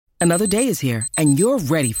Another day is here, and you're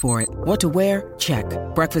ready for it. What to wear? Check.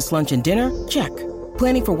 Breakfast, lunch, and dinner? Check.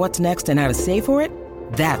 Planning for what's next and how to save for it?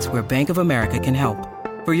 That's where Bank of America can help.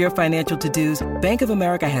 For your financial to-dos, Bank of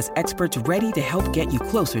America has experts ready to help get you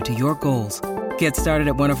closer to your goals. Get started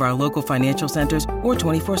at one of our local financial centers or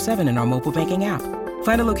 24/7 in our mobile banking app.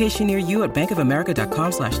 Find a location near you at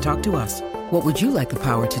bankofamerica.com/talktous. What would you like the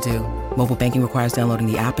power to do? Mobile banking requires downloading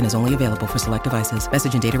the app and is only available for select devices.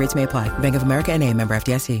 Message and data rates may apply. Bank of America N.A., member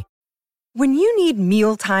FDIC. When you need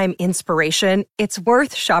mealtime inspiration, it's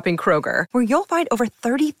worth shopping Kroger, where you'll find over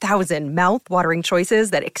 30,000 mouth-watering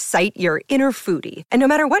choices that excite your inner foodie. And no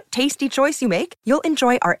matter what tasty choice you make, you'll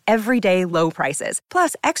enjoy our everyday low prices,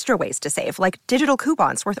 plus extra ways to save, like digital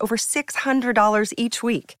coupons worth over $600 each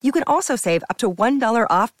week. You can also save up to $1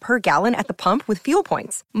 off per gallon at the pump with fuel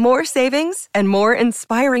points. More savings and more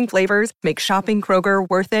inspiring flavors make shopping Kroger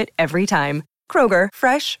worth it every time. Kroger,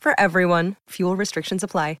 fresh for everyone. Fuel restrictions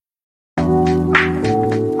apply.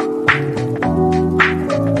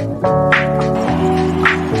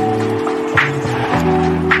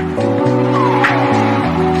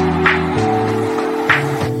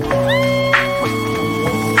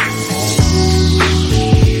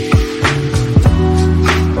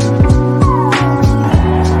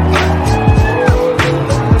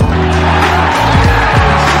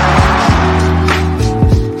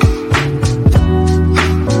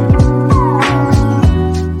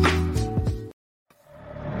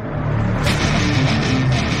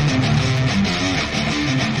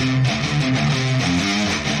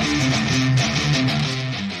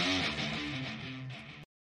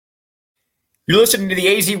 You're listening to the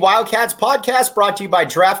AZ Wildcats podcast brought to you by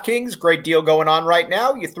DraftKings. Great deal going on right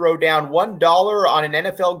now. You throw down $1 on an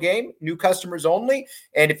NFL game, new customers only.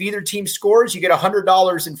 And if either team scores, you get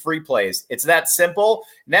 $100 in free plays. It's that simple.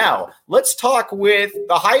 Now, let's talk with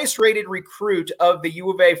the highest rated recruit of the U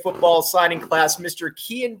of A football signing class, Mr.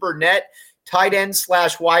 Kean Burnett, tight end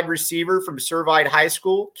 / wide receiver from Servite High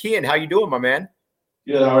School. Kean, how you doing, my man?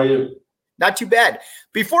 Good. How are you? Not too bad.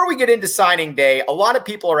 Before we get into signing day, a lot of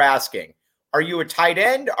people are asking, are you a tight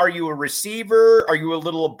end? Are you a receiver? Are you a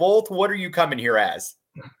little of both? What are you coming here as?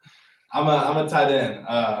 I'm a tight end.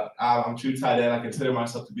 I'm a true tight end. I consider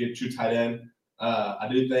myself to be a true tight end. I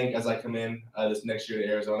do think as I come in this next year to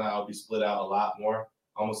Arizona, I'll be split out a lot more,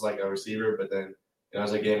 almost like a receiver. But then,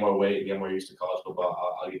 as I gain more weight, get more used to college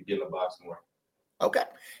football, I'll get in the box more. Okay.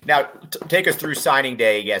 Now, take us through signing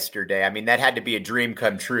day yesterday. I mean, that had to be a dream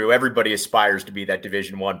come true. Everybody aspires to be that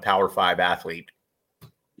Division I Power 5 athlete.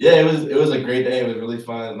 Yeah, it was a great day. It was really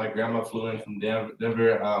fun. My grandma flew in from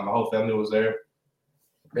Denver. My whole family was there.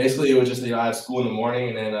 Basically, it was just I had school in the morning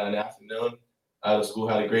and then in the afternoon. The school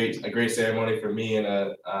had a great ceremony for me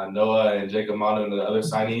and Noah and Jacob Manu and the other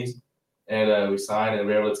signees, and we signed and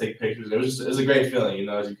we were able to take pictures. It was a great feeling,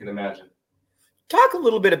 as you can imagine. Talk a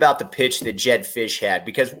little bit about the pitch that Jedd Fisch had,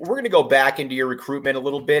 because we're going to go back into your recruitment a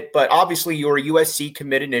little bit, but obviously you were a USC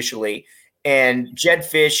commit initially. And Jedd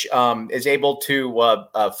Fisch is able to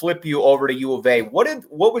flip you over to U of A.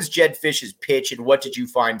 What was Jedd Fisch's pitch, and what did you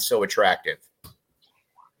find so attractive?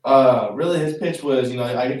 Really, his pitch was,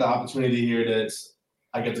 I get the opportunity here that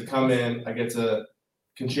I get to come in, I get to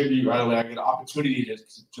contribute right away. I get the opportunity to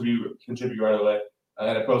contribute right away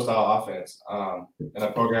at a pro-style offense and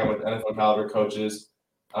a program with NFL caliber coaches.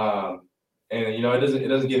 And it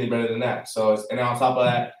doesn't get any better than that. So, and on top of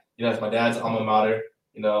that, it's my dad's alma mater.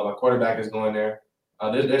 My quarterback is going there.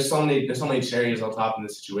 There's so many cherries on top in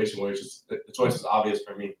this situation where it's just the choice is obvious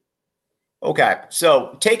for me. Okay,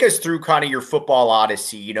 so take us through kind of your football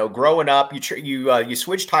odyssey. Growing up, you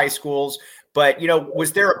switched high schools, but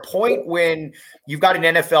was there a point when you've got an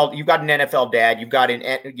NFL dad,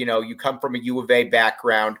 you come from a U of A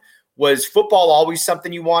background? Was football always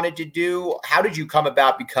something you wanted to do? How did you come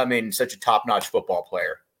about becoming such a top-notch football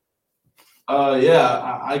player?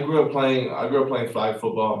 Yeah, I grew up playing flag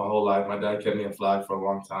football my whole life. My dad kept me in flag for a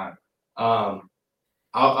long time.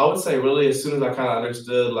 I would say really as soon as I kind of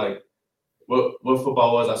understood like what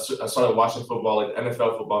football was, I started watching football, like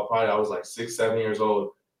NFL football. Probably I was like 6, 7 years old.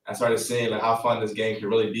 I started seeing like how fun this game could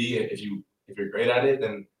really be. And if you're great at it,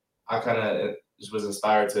 then I kind of just was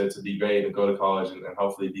inspired to be great and go to college and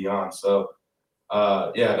hopefully beyond. So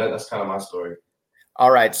that's kind of my story. All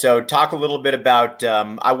right. So talk a little bit about,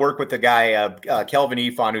 I work with a guy, Kelvin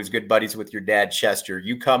Efon, who's good buddies with your dad, Chester.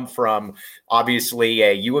 You come from obviously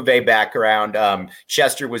a U of A background.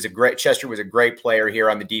 Chester was a great player here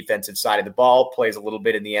on the defensive side of the ball, plays a little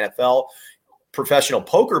bit in the NFL, professional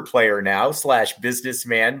poker player now /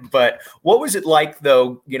 businessman. But what was it like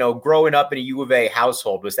though, growing up in a U of A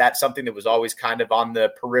household? Was that something that was always kind of on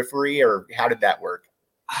the periphery, or how did that work?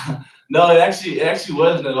 No, it actually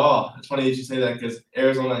wasn't at all. It's funny that you say that because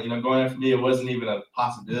Arizona, going there for me, it wasn't even a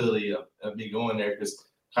possibility of me going there because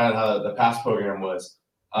kind of how the past program was.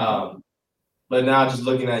 But now just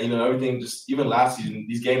looking at, everything, just even last season,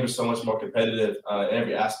 these games are so much more competitive in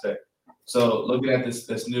every aspect. So looking at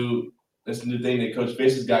this new thing that Coach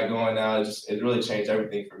Fish has got going now, it really changed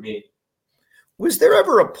everything for me. Was there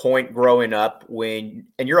ever a point growing up and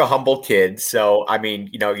you're a humble kid, so I mean,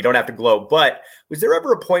 you don't have to gloat, but was there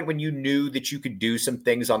ever a point when you knew that you could do some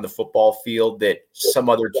things on the football field that some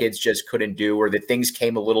other kids just couldn't do, or that things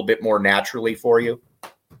came a little bit more naturally for you?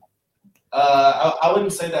 I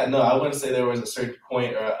wouldn't say that. No, I wouldn't say there was a certain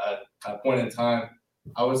point or a point in time.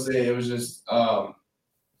 I would say it was just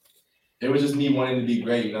me wanting to be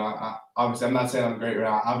great. Obviously, I'm not saying I'm great right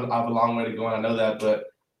now. I have a long way to go, and I know that, but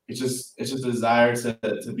it's just a desire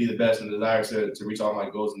to be the best and a desire to reach all my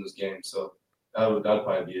goals in this game. So that would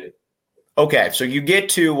probably be it. Okay, so you get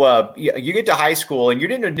to high school, and you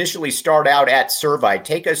didn't initially start out at Servite.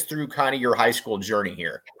 Take us through kind of your high school journey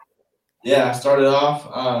here. Yeah, I started off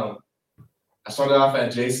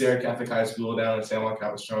at J. Sarah Catholic High School down in San Juan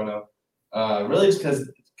Capistrano. Really just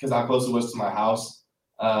because how close it was to my house,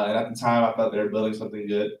 and at the time I thought they were building something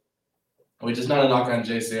good. Which is not a knock on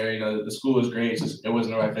J. Sarah. The school was great. It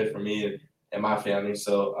wasn't the right fit for me and my family.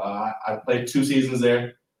 So I played 2 seasons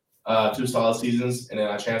there, 2 solid seasons, and then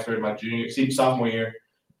I transferred my sophomore year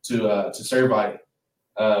to Servite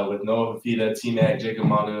with Noah Fafita, T-Mac, Jacob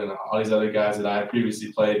Manu, and all these other guys that I had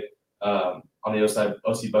previously played on the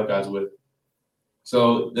OC Buckeyes with.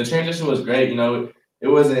 So the transition was great. It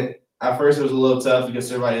wasn't at first. It was a little tough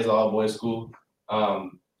because Servite is an all-boys school.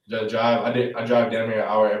 The drive, I drive down here an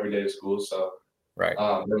hour every day to school, so right.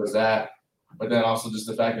 There was that, but then also just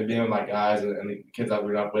the fact that being with my guys and the kids I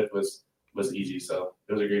grew up with was easy, so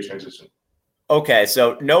it was a great transition. Okay,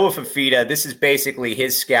 so Noah Fafita, this is basically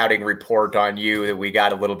his scouting report on you that we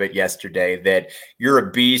got a little bit yesterday, that you're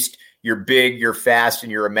a beast, you're big, you're fast,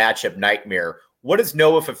 and you're a matchup nightmare. What does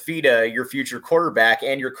Noah Fafita, your future quarterback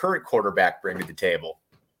and your current quarterback, bring to the table?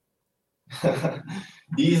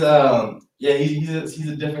 He's a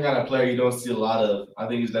different kind of player you don't see a lot of. I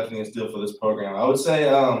think he's definitely a steal for this program. I would say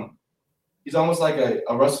he's almost like a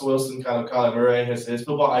Russell Wilson kind of Kyler Murray. His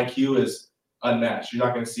football IQ is unmatched. You're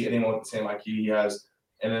not going to see anyone with the same IQ he has.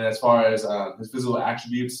 And then as far as his physical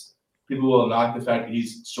attributes, people will knock the fact that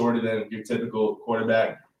he's shorter than your typical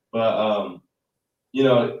quarterback. But,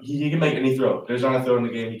 he can make any throw. There's not a throw in the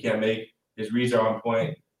game he can't make. His reads are on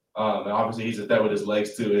point. And obviously he's a threat with his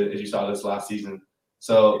legs too, as you saw this last season.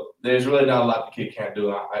 So there's really not a lot the kid can't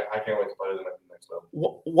do. I can't wait to play with him at the next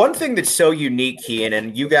level. One thing that's so unique, Kian,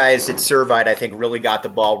 and you guys at Servite, I think, really got the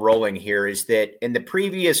ball rolling here, is that in the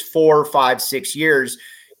previous 4, 5, 6 years,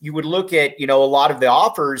 you would look at, a lot of the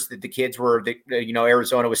offers that the kids were,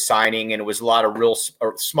 Arizona was signing, and it was a lot of real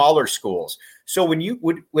smaller schools. So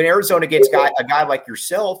when Arizona gets a guy like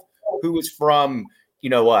yourself, who is from,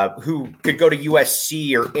 who could go to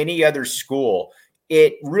USC or any other school,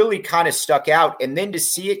 it really kind of stuck out. And then to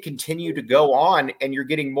see it continue to go on, and you're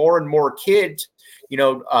getting more and more kids,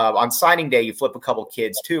 on signing day, you flip a couple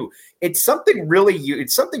kids too. It's something really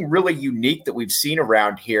unique that we've seen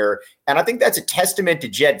around here. And I think that's a testament to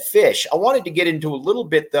Jedd Fisch. I wanted to get into a little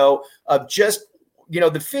bit though of just, the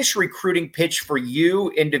Fisch recruiting pitch for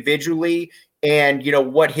you individually, and,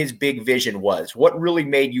 what his big vision was. What really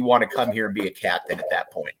made you want to come here and be a captain at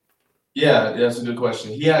that point? Yeah, that's a good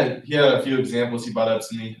question. He had a few examples he brought up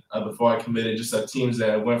to me before I committed, just teams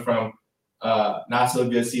that went from not so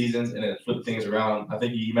good seasons and then flipped things around. I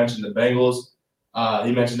think he mentioned the Bengals.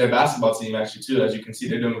 He mentioned their basketball team actually too. As you can see,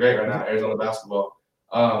 they're doing great right now, Arizona basketball.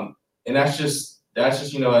 And that's just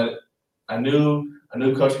a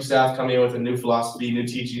new coaching staff coming in with a new philosophy, new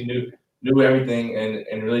teaching, new everything,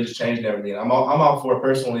 and really just changing everything. I'm all for it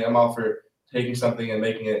personally. I'm all for taking something and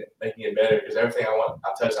making it better, because everything I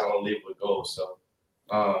touch, I want to leave with goals. So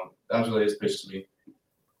that was really his pitch to me.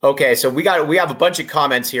 Okay, so we have a bunch of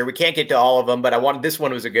comments here. We can't get to all of them, but this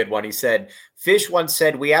one was a good one. He said, Fisch once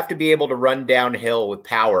said, we have to be able to run downhill with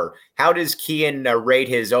power. How does Kian rate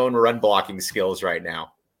his own run blocking skills right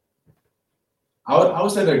now? I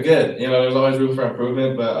would say they're good. There's always room for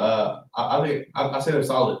improvement, but I say they're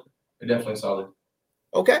solid. They're definitely solid.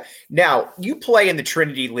 Okay. Now, you play in the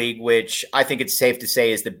Trinity League, which I think it's safe to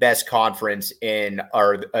say is the best conference in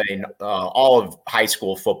all of high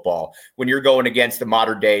school football. When you're going against the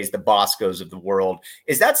modern days, the Boscos of the world,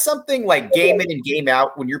 is that something like game in and game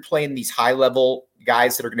out when you're playing these high level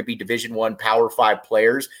guys that are going to be Division I Power 5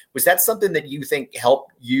 players? Was that something that you think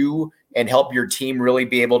helped you and help your team really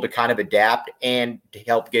be able to kind of adapt and to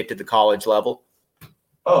help get to the college level?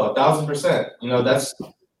 Oh,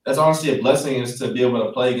 1,000%. that's honestly a blessing, is to be able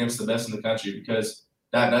to play against the best in the country, because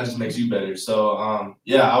that just makes you better. So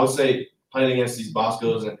yeah, I would say playing against these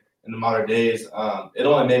Boscos in the modern days, it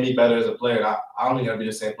only made me better as a player. I don't think I'd be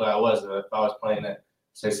the same player I was if I was playing at,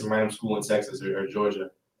 say, some random school in Texas or Georgia.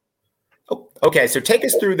 Okay, so take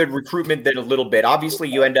us through the recruitment then a little bit. Obviously,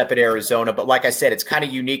 you end up at Arizona, but like I said, it's kind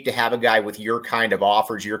of unique to have a guy with your kind of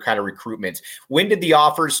offers, your kind of recruitments. When did the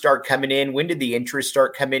offers start coming in? When did the interest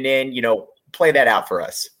start coming in? Play that out for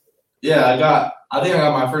us. Yeah, I think I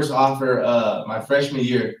got my first offer my freshman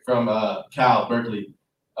year from Cal Berkeley,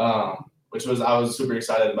 which I was super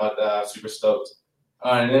excited about that. I was super stoked.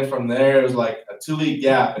 And then from there, it was like a 2-week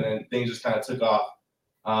gap, and then things just kind of took off.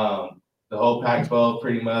 The whole Pac-12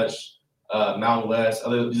 pretty much. Mountain West,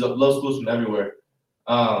 these low schools from everywhere.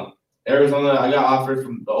 Arizona, I got offered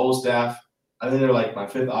from the old staff. I think they're like my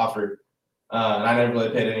 5th offer, and I never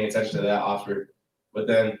really paid any attention to that offer. But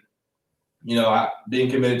then, being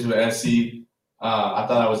committed to an SC, I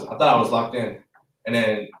thought I was locked in. And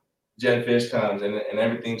then Jedd Fisch comes, and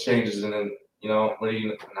everything changes. And then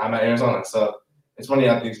I'm at Arizona, so it's funny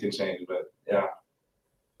how things can change. But yeah.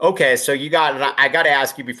 Okay, so I got to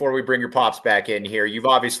ask you before we bring your pops back in here. You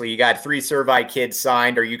got 3 Servite kids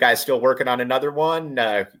signed. Are you guys still working on another one?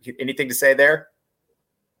 Anything to say there?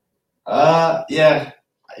 Yeah,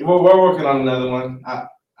 we're working on another one.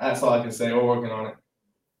 That's all I can say. We're working on it.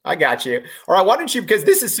 I got you. All right, why don't you, because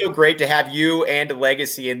this is so great to have you and a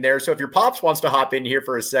legacy in there. So if your pops wants to hop in here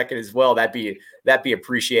for a second as well, that'd be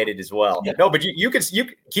appreciated as well. Yeah. No, but you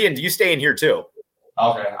Kian, you stay in here too.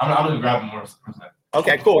 Okay, I'm gonna grab more.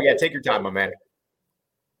 Okay, cool. Yeah, take your time, my man.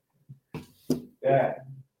 Yeah.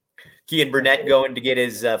 Kian Burnett going to get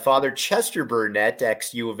his father, Chester Burnett,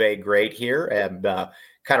 ex-U of A great here, and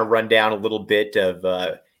kind of run down a little bit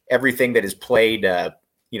of everything that has played,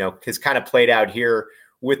 has kind of played out here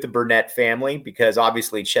with the Burnett family, because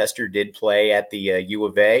obviously Chester did play at the U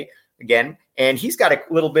of A again, and he's got a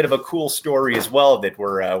little bit of a cool story as well that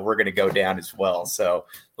we're going to go down as well. So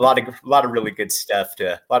a lot of really good stuff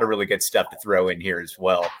to throw in here as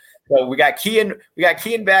well. So we got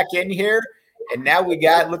Kian back in here, and now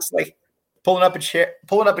looks like pulling up a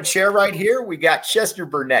chair right here. We got Chester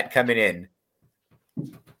Burnett coming in.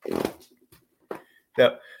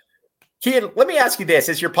 So Kian, let me ask you this: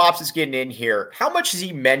 as your pops is getting in here, how much has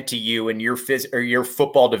he meant to you in your your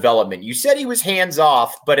football development? You said he was hands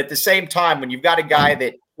off, but at the same time, when you've got a guy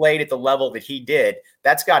that played at the level that he did,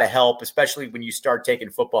 that's got to help, especially when you start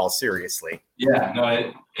taking football seriously. Yeah, no,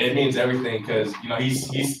 it means everything, because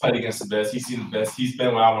he's played against the best. He's seen the best. He's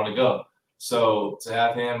been where I want to go. So to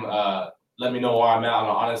have him let me know where I'm at on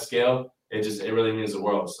an honest scale, it really means the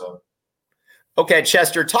world. So. Okay,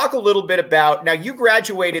 Chester, talk a little bit about, now you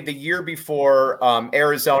graduated the year before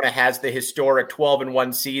Arizona has the historic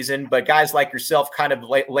 12-1 season, but guys like yourself kind of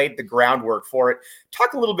laid the groundwork for it.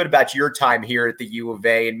 Talk a little bit about your time here at the U of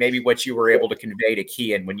A and maybe what you were able to convey to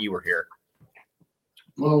Kian when you were here.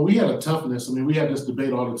 Well, we had a toughness. I mean, we had this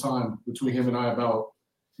debate all the time between him and I about,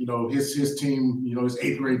 his team, his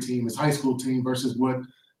 8th grade team, his high school team versus what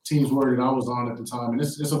teams were that I was on at the time. And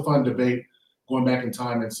it's a fun debate, going back in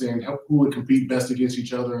time and saying who would compete best against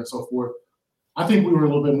each other and so forth. I think we were a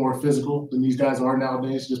little bit more physical than these guys are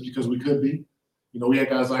nowadays, just because we could be. We had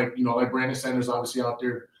guys like Brandon Sanders obviously out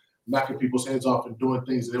there knocking people's heads off and doing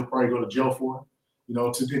things that they'll probably go to jail for,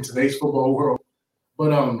 in today's football world.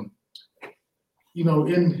 But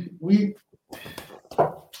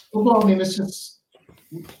football, I mean, it's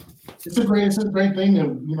a great thing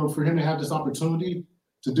that, for him to have this opportunity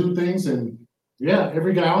to do things. And yeah,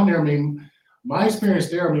 every guy on there, I mean, my experience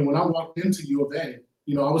there, I mean, when I walked into U of A,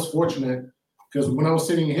 I was fortunate because when I was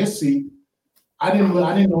sitting in his seat, I didn't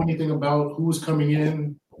know anything about who was coming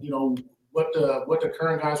in, what the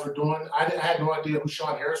current guys were doing. I had no idea who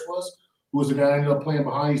Sean Harris was, who was the guy I ended up playing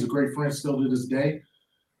behind. He's a great friend still to this day.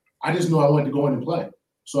 I just knew I wanted to go in and play.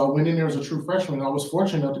 So I went in there as a true freshman. I was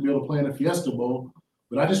fortunate enough to be able to play in the Fiesta Bowl,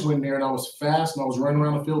 but I just went in there and I was fast and I was running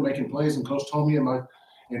around the field making plays. And Coach told me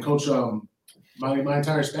and Coach my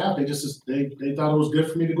entire staff, they thought it was good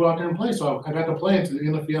for me to go out there and play. So I got to play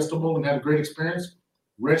in the Fiesta Bowl and had a great experience.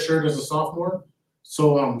 Redshirt as a sophomore.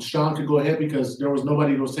 So Sean could go ahead because there was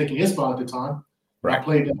nobody that was taking his spot at the time. Right. I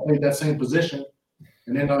played that same position.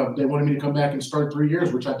 And then they wanted me to come back and start 3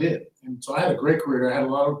 years, which I did. And so I had a great career. I had a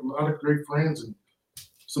lot of great friends and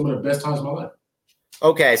some of the best times of my life.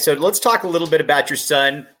 Okay, so let's talk a little bit about your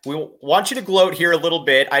son. We want you to gloat here a little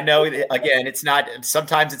bit. I know, again,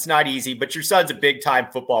 sometimes it's not easy, but your son's a big-time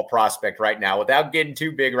football prospect right now. Without getting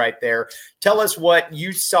too big right there, tell us what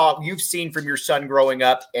you've seen from your son growing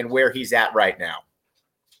up and where he's at right now.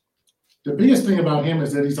 The biggest thing about him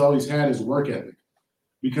is that he's always had his work ethic.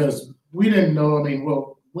 because we didn't know. I mean,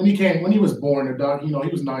 well, when he was born, the doc, he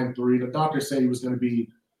was 9'3". The doctor said he was going to be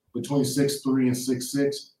between 6'3" and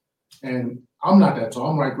 6'6", and I'm not that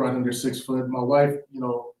tall. I'm right under 6 foot. My wife,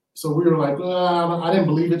 so we were like, I didn't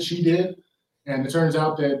believe it. She did, and it turns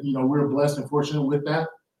out that we were blessed and fortunate with that,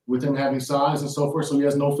 with him having size and so forth. So he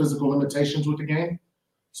has no physical limitations with the game.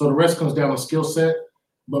 So the rest comes down to skill set,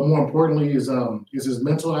 but more importantly is his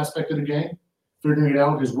mental aspect of the game, figuring it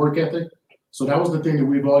out, his work ethic. So that was the thing that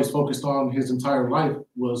we've always focused on his entire life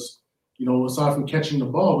was, aside from catching the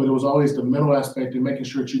ball, but it was always the mental aspect and making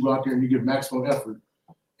sure that you go out there and you give maximum effort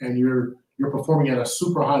and you're performing at a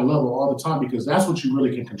super high level all the time, because that's what you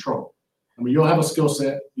really can control. I mean, you'll have a skill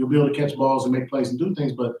set, you'll be able to catch balls and make plays and do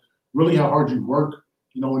things, but really how hard you work,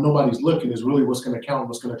 when nobody's looking is really what's going to count,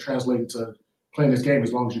 what's going to translate into playing this game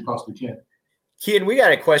as long as you possibly can. Kian, we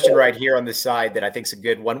got a question right here on the side that I think is a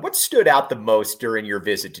good one. What stood out the most during your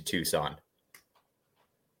visit to Tucson?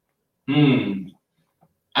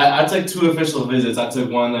 I took 2 official visits. I took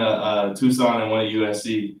one to Tucson and one at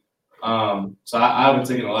USC. So I haven't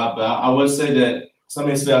taken a lot, but I would say that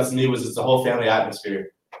something that stood out to me was it's the whole family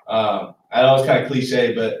atmosphere. I know it's kind of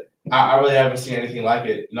cliche, but I really haven't seen anything like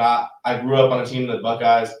it. I grew up on a team, the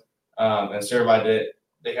Buckeyes, and Servite.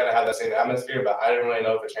 They kind of have that same atmosphere, but I didn't really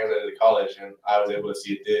know if it translated to college, and I was able to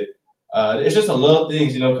see it did. It's just the little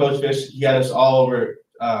things, Coach Fish, he had us all over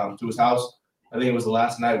to his house. I think it was the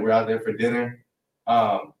last night we were out there for dinner.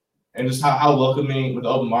 And just how welcoming with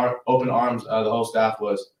open arms the whole staff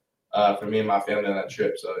was for me and my family on that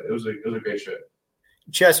trip. So it was a great trip.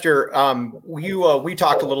 Chester, we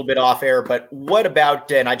talked a little bit off air, but what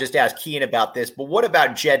about, and I just asked Kian about this, but what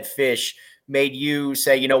about Jedd Fisch made you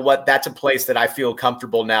say, you know what, that's a place that I feel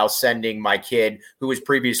comfortable now sending my kid who was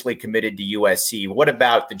previously committed to USC? What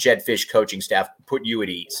about the Jedd Fisch coaching staff put you at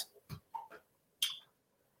ease?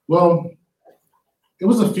 Well, it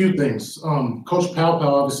was a few things. Coach Paopao,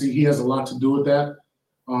 obviously, he has a lot to do with that,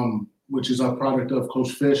 which is a product of Coach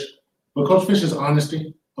Fisch. But Coach Fisch's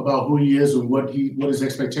honesty about who he is and what his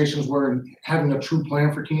expectations were, and having a true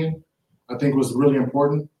plan for Kian, I think was really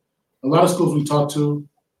important. A lot of schools we talked to,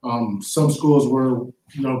 some schools were,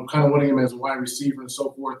 kind of wanting him as a wide receiver and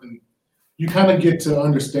so forth. And you kind of get to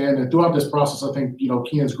understand, and throughout this process, I think,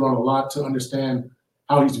 Kian's grown a lot to understand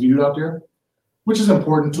how he's viewed out there, which is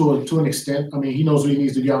important to an extent. I mean, he knows what he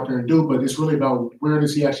needs to get out there and do, but it's really about where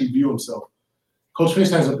does he actually view himself. Coach Fisch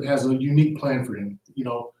has a unique plan for him.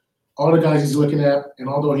 All the guys he's looking at, and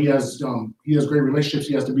although he has great relationships,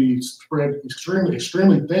 he has to be spread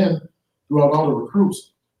extremely thin throughout all the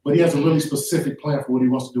recruits. But he has a really specific plan for what he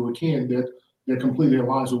wants to do with Kian that completely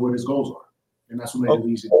aligns with what his goals are, and that's what made it an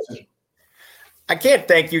easy decision. I can't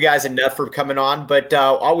thank you guys enough for coming on, but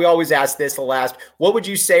we always ask this the last. What would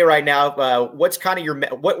you say right now? What's kind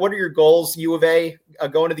of what are your goals, U of A,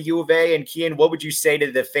 going to the U of A? And Kian, what would you say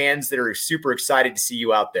to the fans that are super excited to see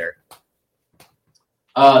you out there?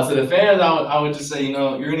 To the fans, I would just say,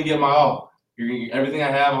 you're going to get my all. Everything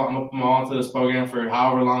I have, I'm going to put my all into this program for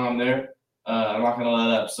however long I'm there. I'm not going to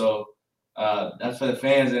let up. So that's for the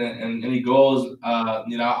fans. And any goals, I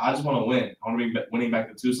just want to win. I want to be winning back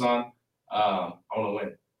to Tucson. I want to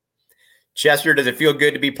win. Chester, does it feel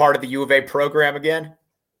good to be part of the U of A program again?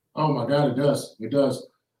 Oh, my God, it does. It does.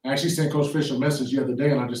 I actually sent Coach Fisch a message the other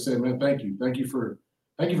day, and I just said, man, thank you. Thank you for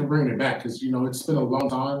bringing it back, because, it's been a long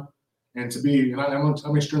time. And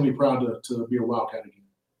I'm extremely proud to be a Wildcat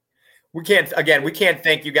again. We can't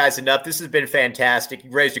thank you guys enough. This has been fantastic.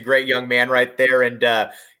 You raised a great young man right there,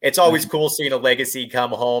 and it's always cool seeing a legacy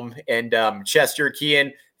come home. And Chester,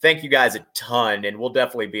 Kian, thank you guys a ton, and we'll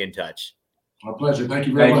definitely be in touch. My pleasure. Thank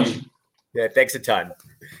you very much. Yeah, thanks a ton.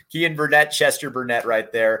 Kian Burnett, Chester Burnett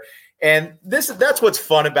right there. And that's what's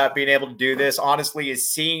fun about being able to do this, honestly,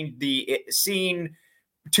 is seeing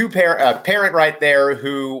parent right there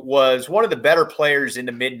who was one of the better players in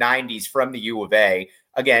the mid-'90s from the U of A.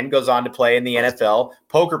 Again, goes on to play in the NFL,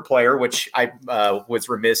 poker player, which I was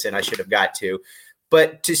remiss in. I should have got to.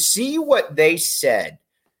 But to see what they said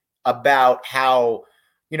about how,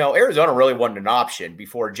 Arizona really wasn't an option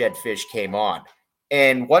before Jedd Fisch came on.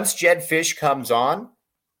 And once Jedd Fisch comes on,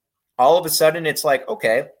 all of a sudden it's like,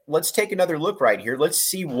 okay, let's take another look right here. Let's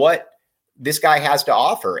see what this guy has to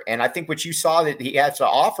offer. And I think what you saw that he has to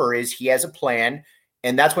offer is he has a plan.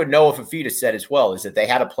 And that's what Noah Fifita said as well, is that they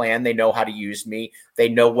had a plan. They know how to use me. They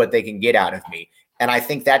know what they can get out of me. And I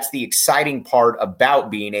think that's the exciting part about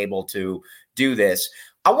being able to do this.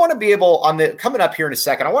 I want to be able coming up here in a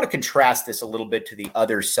second, I want to contrast this a little bit to the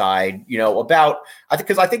other side,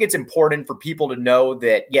 because I think it's important for people to know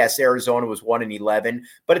that, yes, Arizona was 1-11,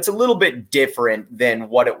 but it's a little bit different than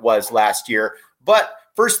what it was last year. But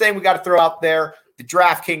first thing we got to throw out there, the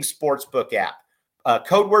DraftKings Sportsbook app.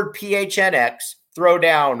 Code word PHNX, throw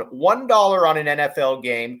down $1 on an NFL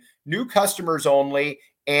game, new customers only.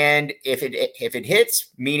 And if it hits,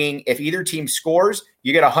 meaning if either team scores,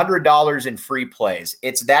 you get $100 in free plays.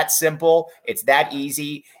 It's that simple. It's that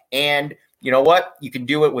easy. And you know what? You can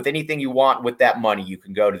do it with anything you want with that money. You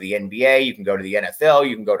can go to the NBA. You can go to the NFL.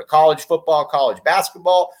 You can go to college football, college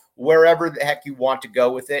basketball, wherever the heck you want to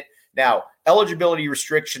go with it. Now, eligibility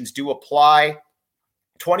restrictions do apply.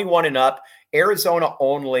 21 and up. Arizona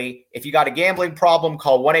only. If you got a gambling problem,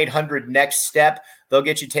 call 1-800-NEXT-STEP. They'll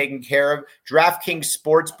get you taken care of. DraftKings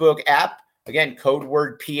Sportsbook app. Again, code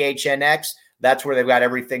word PHNX. That's where they've got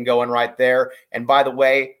everything going right there. And by the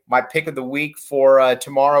way, my pick of the week for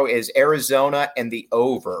tomorrow is Arizona and the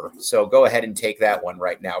over. So go ahead and take that one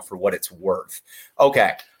right now for what it's worth.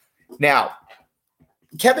 Okay. Now,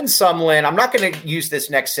 Kevin Sumlin, I'm not going to use this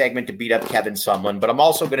next segment to beat up Kevin Sumlin, but I'm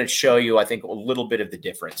also going to show you, I think, a little bit of the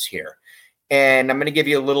difference here. And I'm going to give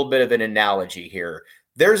you a little bit of an analogy here.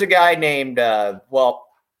 There's a guy named,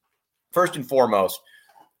 first and foremost,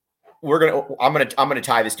 I'm going to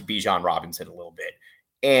tie this to Bijan Robinson a little bit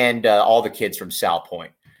and all the kids from South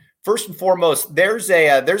Point. First and foremost, there's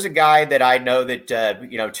a guy that I know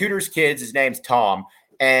that tutors kids. His name's Tom,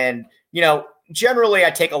 and generally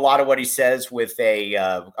I take a lot of what he says with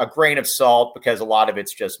a grain of salt because a lot of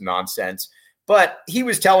it's just nonsense. But he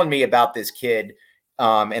was telling me about this kid.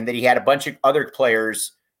 And that he had a bunch of other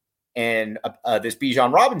players and this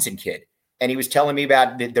Bijan Robinson kid. And he was telling me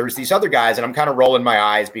about there's these other guys, and I'm kind of rolling my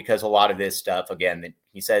eyes because a lot of this stuff, again, that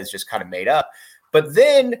he says just kind of made up. But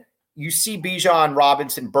then you see Bijan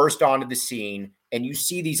Robinson burst onto the scene, and you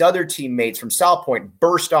see these other teammates from South Point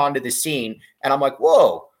burst onto the scene. And I'm like,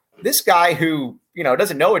 whoa, this guy who,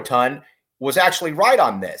 doesn't know a ton was actually right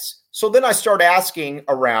on this. So then I start asking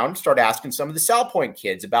some of the South Point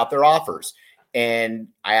kids about their offers. And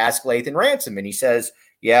I asked Lathan Ransom, and he says,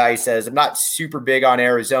 I'm not super big on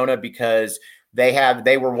Arizona because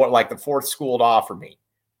they were like the fourth school to offer me.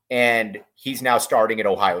 And he's now starting at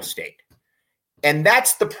Ohio State. And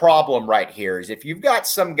that's the problem right here is if you've got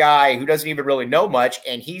some guy who doesn't even really know much,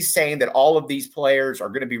 and he's saying that all of these players are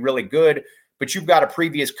going to be really good, but you've got a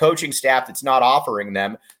previous coaching staff that's not offering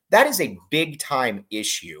them, that is a big time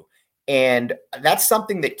issue. And that's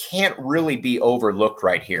something that can't really be overlooked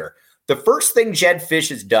right here. The first thing Jedd Fisch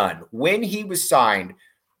has done when he was signed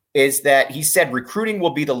is that he said recruiting will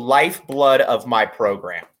be the lifeblood of my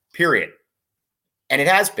program, period. And it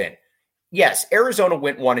has been. Yes, Arizona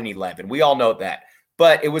went 1-11. We all know that.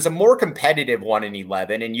 But it was a more competitive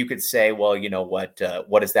 1-11. And you could say, well, you know what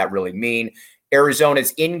does that really mean?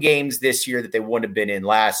 Arizona's in games this year that they wouldn't have been in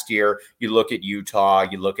last year. You look at Utah,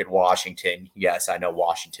 you look at Washington. Yes, I know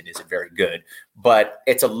Washington isn't very good, but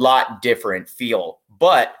it's a lot different feel.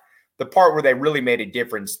 But the part where they really made a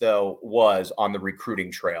difference, though, was on the recruiting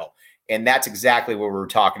trail. And that's exactly what we were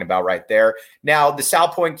talking about right there. Now, the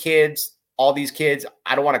South Point kids, all these kids,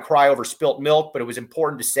 I don't want to cry over spilt milk, but it was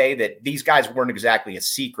important to say that these guys weren't exactly a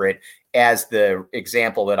secret as the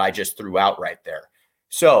example that I just threw out right there.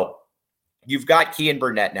 So you've got Kean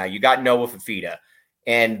Burnett now. You got Noah Fifita.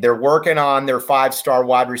 And they're working on their 5-star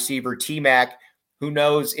wide receiver, T-Mac. Who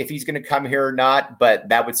knows if he's going to come here or not, but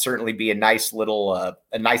that would certainly be a nice little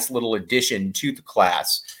addition to the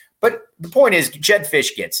class. But the point is, Jedd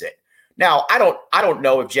Fisch gets it. Now, I don't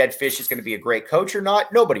know if Jedd Fisch is going to be a great coach or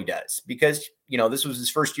not. Nobody does because, this was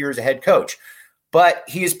his first year as a head coach. But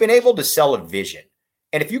he has been able to sell a vision.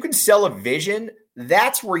 And if you can sell a vision,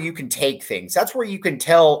 that's where you can take things. That's where you can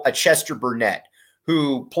tell a Chester Burnett,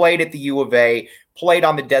 who played at the U of A, played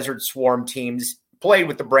on the Desert Swarm teams, played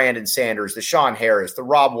with the Brandon Sanders, the Sean Harris, the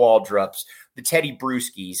Rob Waldrops, the Teddy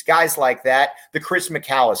Bruschies, guys like that, the Chris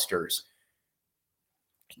McAllisters.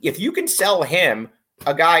 If you can sell him,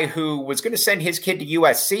 a guy who was going to send his kid to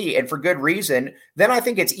USC and for good reason, then I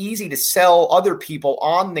think it's easy to sell other people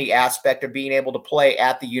on the aspect of being able to play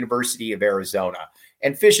at the University of Arizona.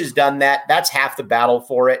 And Fisch has done that. That's half the battle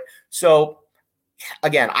for it. So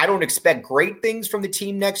again, I don't expect great things from the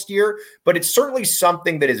team next year, but it's certainly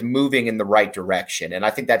something that is moving in the right direction. And I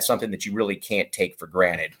think that's something that you really can't take for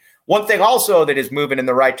granted. One thing also that is moving in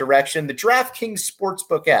the right direction, the DraftKings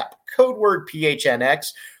Sportsbook app, code word PHNX,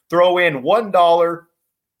 throw in $1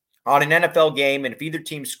 on an NFL game. And if either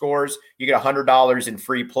team scores, you get $100 in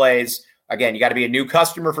free plays. Again, you got to be a new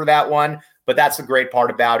customer for that one. But that's the great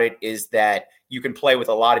part about it is that you can play with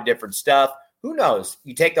a lot of different stuff. Who knows?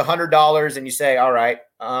 You take the $100 and you say, all right,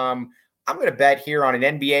 I'm going to bet here on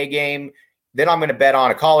an NBA game. Then I'm going to bet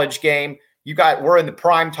on a college game. We're in the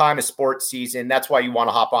prime time of sports season. That's why you want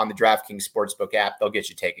to hop on the DraftKings Sportsbook app. They'll get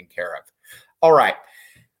you taken care of. All right.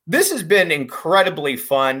 This has been incredibly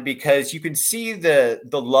fun because you can see the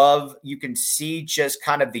love, you can see just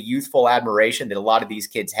kind of the youthful admiration that a lot of these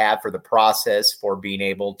kids have for the process, for being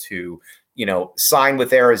able to, sign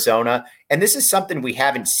with Arizona. And this is something we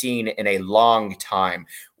haven't seen in a long time.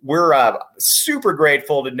 We're super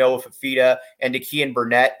grateful to Noah Fifita and to Kean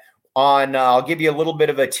Burnett on, I'll give you a little bit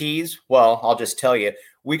of a tease. Well, I'll just tell you,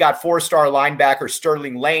 we got 4-star linebacker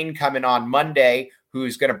Sterling Lane coming on Monday,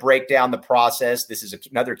 who's going to break down the process. This is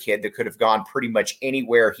another kid that could have gone pretty much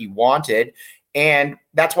anywhere he wanted. And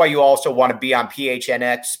that's why you also want to be on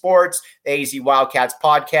PHNX Sports, the AZ Wildcats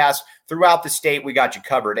podcast. Throughout the state, we got you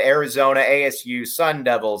covered. Arizona, ASU, Sun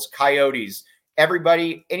Devils, Coyotes,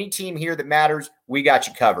 everybody, any team here that matters, we got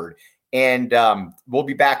you covered. And we'll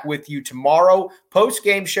be back with you tomorrow.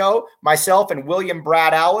 Post-game show, myself and William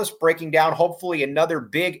Brad Allis breaking down hopefully another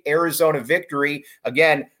big Arizona victory.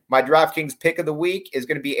 Again, my DraftKings pick of the week is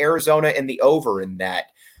going to be Arizona and the over in that.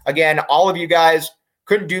 Again, all of you guys,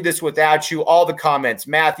 couldn't do this without you. All the comments,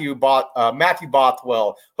 Matthew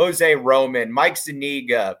Bothwell, Jose Roman, Mike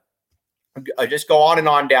Zuniga, just go on and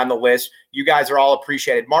on down the list. You guys are all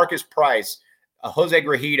appreciated. Marcus Price, Jose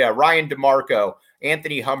Grajeda, Ryan DeMarco,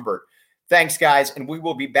 Anthony Humbert. Thanks, guys, and we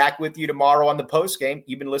will be back with you tomorrow on the postgame.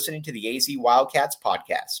 You've been listening to the AZ Wildcats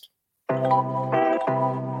podcast.